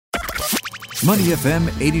Money FM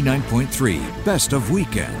 89.3, best of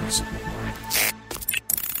weekends.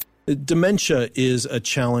 Dementia is a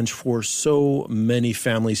challenge for so many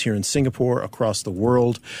families here in Singapore, across the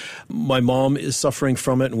world. My mom is suffering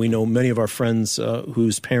from it, and we know many of our friends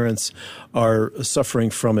whose parents are suffering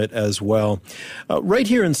from it as well. Right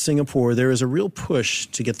here in Singapore, there is a real push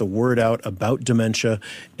to get the word out about dementia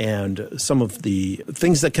and some of the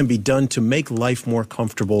things that can be done to make life more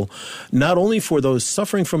comfortable, not only for those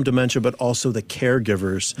suffering from dementia, but also the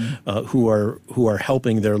caregivers who are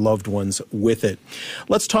helping their loved ones with it.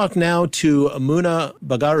 Let's talk now to Muna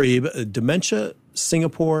Bagharib, Dementia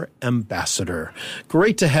Singapore Ambassador.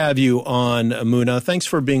 Great to have you on, Muna. Thanks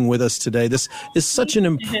for being with us today. This is such an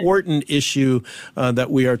important issue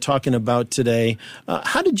that we are talking about today.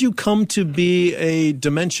 How did you come to be a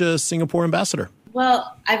Dementia Singapore Ambassador?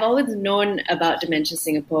 Well, I've always known about Dementia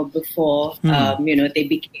Singapore before.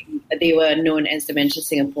 They were known as Dementia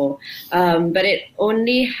Singapore. But it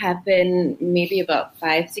only happened maybe about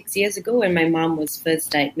 5-6 years ago when my mom was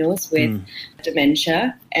first diagnosed with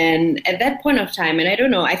dementia. And at that point of time, and I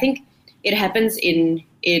don't know, I think it happens in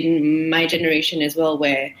my generation as well,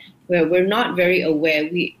 where we're not very aware.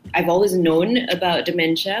 I've always known about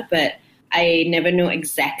dementia, but I never know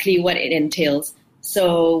exactly what it entails.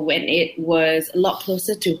 So when it was a lot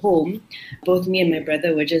closer to home, both me and my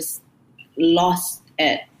brother were just lost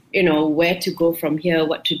at, where to go from here,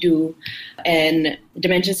 what to do. And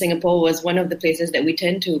Dementia Singapore was one of the places that we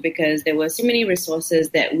turned to because there were so many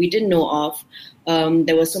resources that we didn't know of.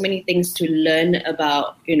 There were so many things to learn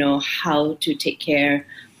about, how to take care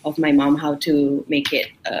of my mom, how to make it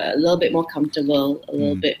a little bit more comfortable, a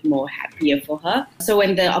little bit more happier for her. So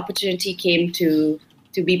when the opportunity came to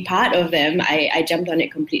be part of them, I jumped on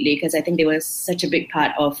it completely because I think they were such a big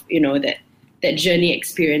part of, that journey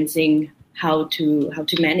experiencing how to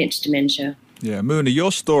manage dementia. Yeah, Muna,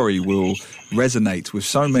 your story will resonate with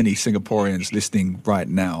so many Singaporeans listening right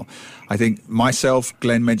now. I think myself,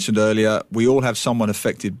 Glenn mentioned earlier, we all have someone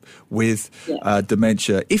affected with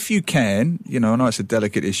dementia. If you can, I know it's a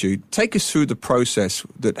delicate issue, take us through the process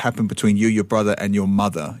that happened between you, your brother, and your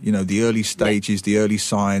mother. The early stages, the early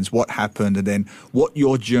signs, what happened, and then what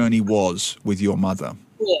your journey was with your mother.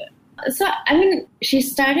 Yeah. So, she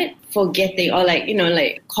started forgetting or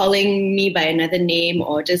calling me by another name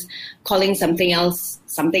or just calling something else.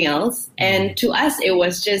 And to us, it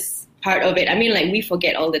was just part of it. We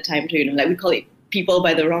forget all the time too, we call it people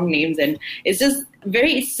by the wrong names. And it's just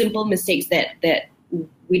very simple mistakes that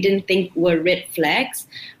we didn't think were red flags.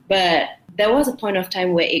 But there was a point of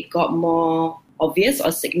time where it got more obvious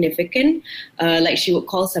or significant, she would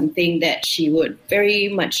call something that she would very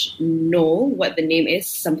much know what the name is,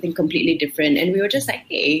 something completely different. And we were just like,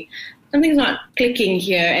 hey, something's not clicking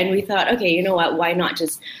here. And we thought, okay, you know what, why not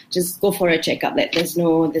just go for a checkup? There's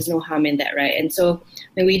no harm in that, right? And so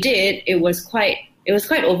when we did, it was quite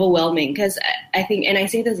overwhelming because I think, and I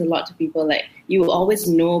say this a lot to people, you always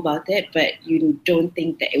know about it, but you don't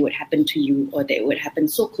think that it would happen to you or that it would happen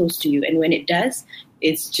so close to you. And when it does,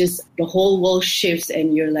 it's just the whole world shifts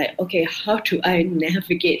and you're like, okay, how do I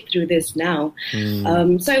navigate through this now?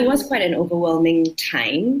 So it was quite an overwhelming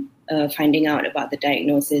time finding out about the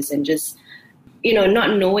diagnosis and just,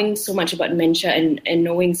 not knowing so much about dementia and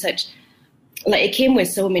knowing such, it came with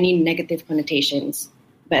so many negative connotations.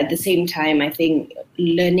 But at the same time, I think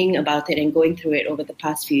learning about it and going through it over the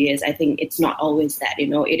past few years, I think it's not always that,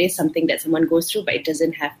 it is something that someone goes through, but it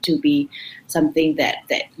doesn't have to be something that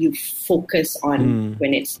you focus on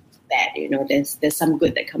when it's bad. There's some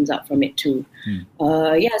good that comes out from it too.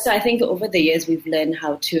 So I think over the years, we've learned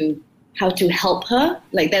how to help her.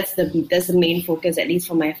 That's the main focus, at least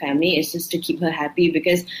for my family, is just to keep her happy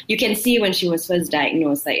because you can see when she was first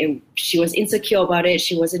diagnosed, she was insecure about it.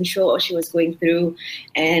 She wasn't sure what she was going through.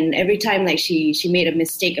 And every time she made a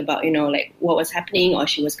mistake about, what was happening or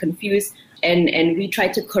she was confused and we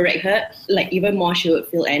tried to correct her, even more she would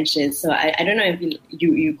feel anxious. So I don't know if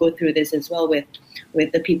you go through this as well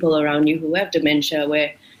with the people around you who have dementia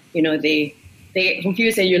where, they get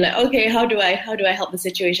confused and you're like, okay, how do I help the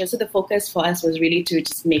situation? So the focus for us was really to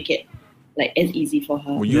just make it as easy for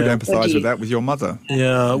her. Well, you'd empathize with that with your mother.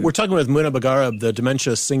 Yeah, we're talking with Muna Bagharib, the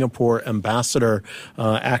Dementia Singapore Ambassador,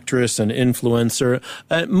 actress and influencer.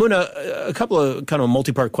 Muna, a couple of kind of a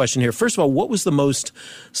multi-part question here. First of all, what was the most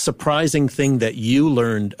surprising thing that you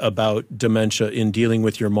learned about dementia in dealing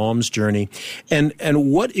with your mom's journey? And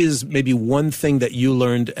what is maybe one thing that you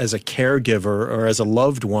learned as a caregiver or as a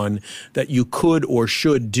loved one that you could or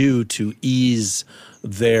should do to ease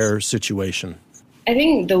their situation? I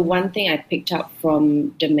think the one thing I picked up from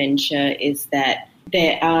dementia is that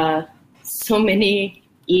there are so many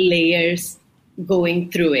layers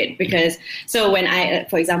going through it. Because so when I,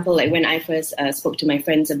 for example, like when I first spoke to my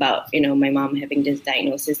friends about, my mom having this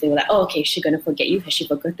diagnosis, they were like, oh, okay, is she going to forget you? Has she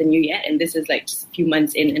forgotten you yet? And this is like just a few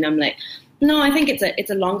months in. And I'm like, no, I think it's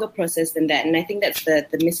a longer process than that. And I think that's the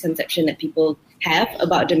misconception that people have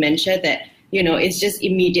about dementia, that, it's just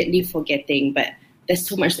immediately forgetting, but there's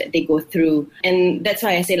so much that they go through. And that's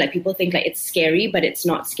why I say, like, people think like it's scary, but it's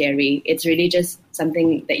not scary. It's really just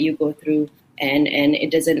something that you go through, and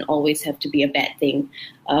it doesn't always have to be a bad thing.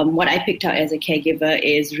 What I picked out as a caregiver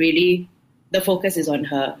is really the focus is on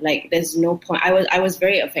her. Like, there's no point. I was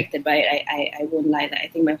very affected by it. I won't lie that I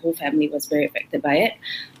think my whole family was very affected by it.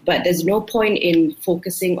 But there's no point in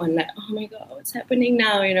focusing on like, oh my God, what's happening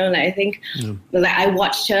now? Like, I think like I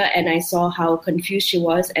watched her and I saw how confused she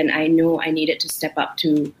was, and I know I needed to step up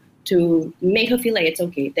to make her feel like it's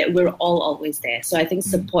okay, that we're all always there. So I think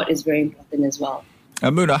support is very important as well.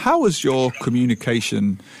 Muna, how has your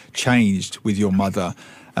communication changed with your mother?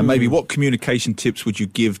 And maybe what communication tips would you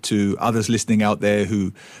give to others listening out there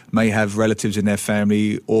who may have relatives in their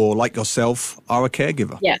family or, like yourself, are a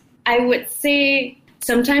caregiver? Yeah, I would say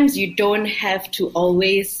sometimes you don't have to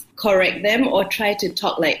always correct them or try to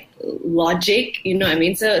talk like logic, you know what I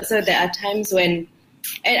mean? So there are times when,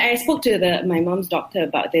 and I spoke to my mom's doctor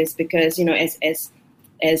about this because,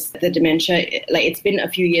 as the dementia, like it's been a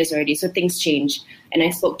few years already, so things change. And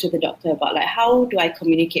I spoke to the doctor about like, how do I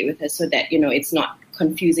communicate with her so that, it's not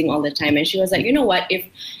confusing all the time. And she was like, you know what,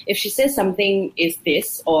 if she says something is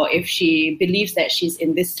this, or if she believes that she's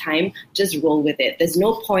in this time, just roll with it. There's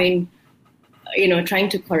no point, trying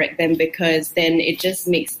to correct them, because then it just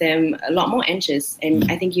makes them a lot more anxious. And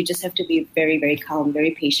I think you just have to be very, very calm,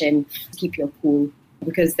 very patient, keep your cool,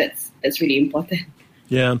 because that's really important.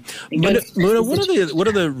 Yeah, Muna, what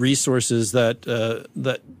are the resources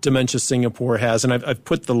that Dementia Singapore has? And I've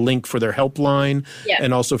put the link for their helpline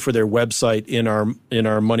and also for their website in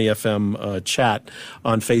our Money FM chat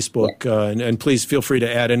on Facebook. And please feel free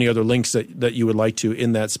to add any other links that you would like to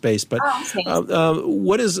in that space. But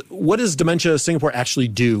what does Dementia Singapore actually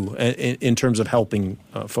do in terms of helping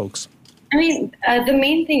folks? I mean, the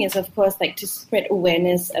main thing is, of course, like to spread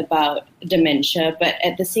awareness about dementia. But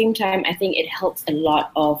at the same time, I think it helps a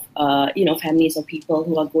lot of, families or people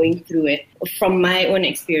who are going through it. From my own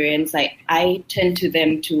experience, like I turn to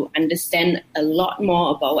them to understand a lot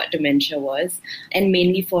more about what dementia was, and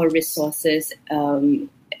mainly for resources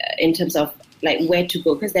in terms of like where to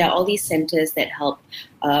go, because there are all these centers that help.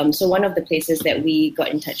 So one of the places that we got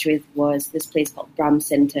in touch with was this place called Brahm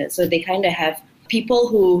Center. So they kind of have people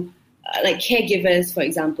who like caregivers, for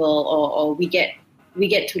example, or we get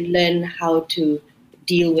to learn how to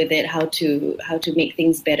deal with it, how to make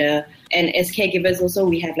things better. And as caregivers also,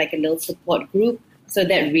 we have like a little support group, so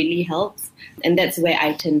that really helps. And that's where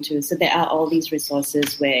I turn to. So there are all these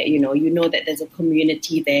resources where you know that there's a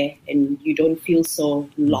community there, and you don't feel so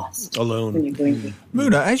lost alone when you're going through.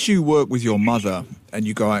 Muna, as you work with your mother and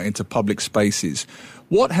you go out into public spaces,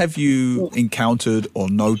 what have you encountered or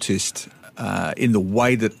noticed in the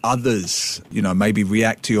way that others, maybe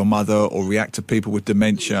react to your mother or react to people with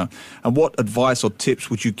dementia? And what advice or tips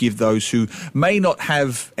would you give those who may not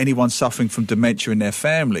have anyone suffering from dementia in their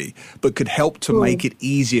family, but could help to make it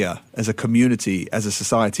easier as a community, as a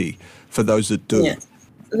society, for those that do? Yeah.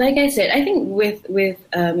 Like I said, I think with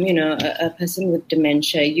a person with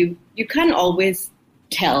dementia, you can't always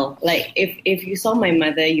tell. Like if you saw my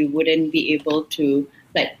mother, you wouldn't be able to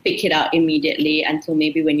like pick it out immediately until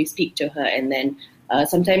maybe when you speak to her, and then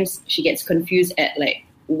sometimes she gets confused at like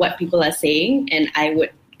what people are saying, and I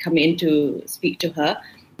would come in to speak to her.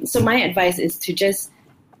 So my advice is to just,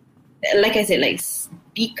 like I said, like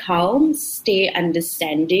be calm, stay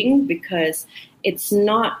understanding, because it's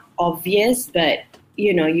not obvious, but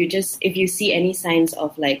you just, if you see any signs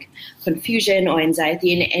of like confusion or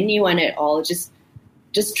anxiety in anyone at all, just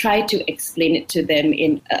try to explain it to them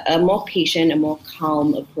in a more patient, a more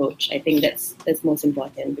calm approach. I think that's most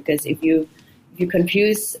important, because if you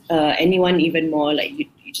confuse anyone even more, like you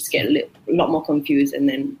just get a lot more confused, and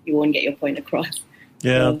then you won't get your point across.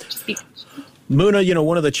 Yeah. So just be patient. Muna,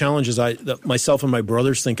 one of the challenges that myself and my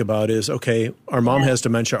brothers think about is, okay, our mom has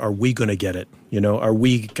dementia. Are we going to get it? Are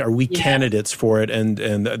we candidates for it? And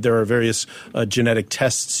there are various genetic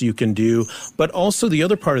tests you can do. But also the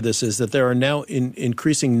other part of this is that there are now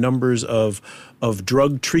increasing numbers of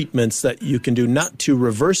drug treatments that you can do, not to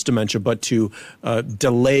reverse dementia, but to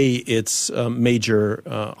delay its major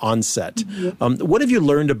onset. Mm-hmm. What have you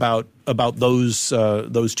learned about those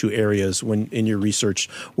two areas when in your research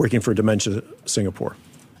working for Dementia Singapore?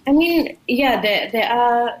 I mean, there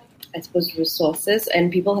are, I suppose, resources,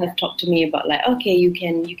 and people have talked to me about like, okay, you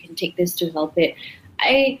can take this to help it.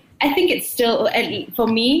 I I think it's still, for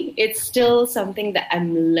me, it's still something that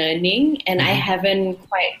I'm learning, and I haven't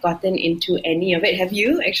quite gotten into any of it. Have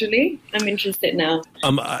you, actually? I'm interested now.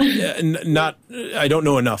 I don't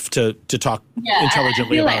know enough to talk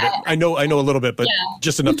intelligently about it. I know a little bit, but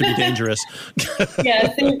just enough to be dangerous.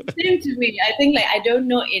 Same to me. I think I don't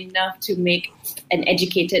know enough to make an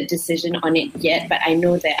educated decision on it yet, but I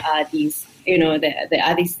know there are these, there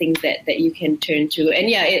are these things that you can turn to. And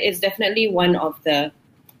it's definitely one of the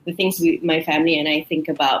things my family and I think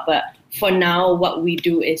about. But for now, what we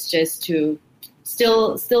do is just to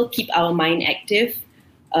still keep our mind active,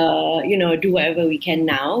 do whatever we can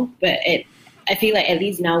now. But I feel like at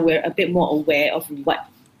least now we're a bit more aware of what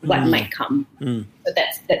might come. So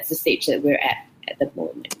that's the stage that we're at the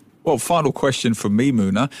moment. Well, final question from me,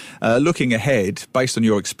 Muna. Looking ahead, based on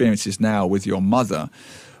your experiences now with your mother,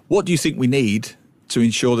 what do you think we need to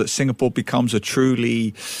ensure that Singapore becomes a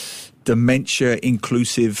truly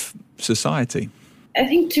dementia-inclusive society? I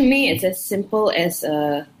think to me it's as simple as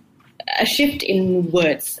a shift in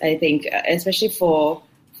words, I think, especially for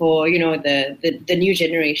the new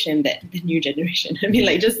generation, I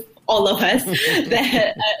mean, just all of us,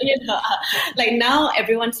 that, now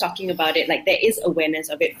everyone's talking about it, there is awareness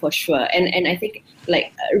of it for sure. And I think,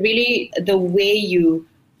 really the way you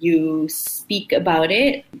speak about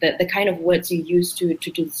it, the kind of words you use to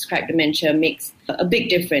describe dementia makes a big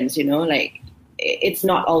difference, it's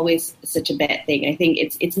not always such a bad thing. I think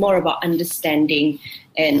it's more about understanding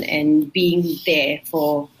and being there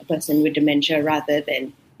for a person with dementia rather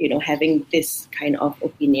than, having this kind of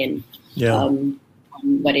opinion on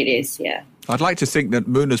what it is, I'd like to think that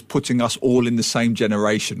Muna's putting us all in the same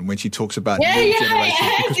generation when she talks about new generation.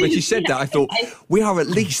 Because when she said that, I thought, we are at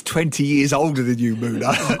least 20 years older than you,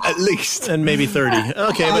 Muna. At least. And maybe 30.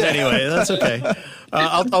 Okay, but anyway, that's okay.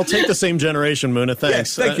 I'll take the same generation, Muna. Thanks.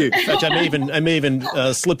 Yes, thank you. In fact, I may even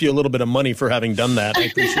slip you a little bit of money for having done that. I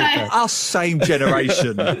appreciate that. Us same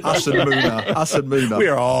generation. Us and Muna. We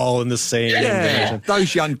are all in the same generation.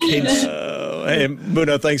 Those young kids. Hey,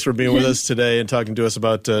 Muna, thanks for being with us today and talking to us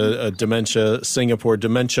about Dementia Singapore.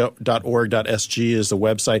 Dementia.org.sg is the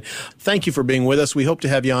website. Thank you for being with us. We hope to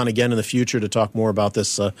have you on again in the future to talk more about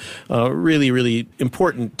this really, really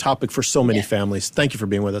important topic for so many families. Thank you for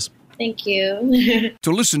being with us. Thank you.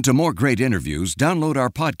 To listen to more great interviews, download our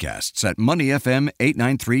podcasts at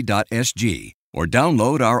moneyfm893.sg or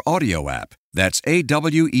download our audio app. That's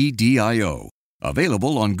AWEDIO.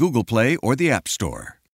 Available on Google Play or the App Store.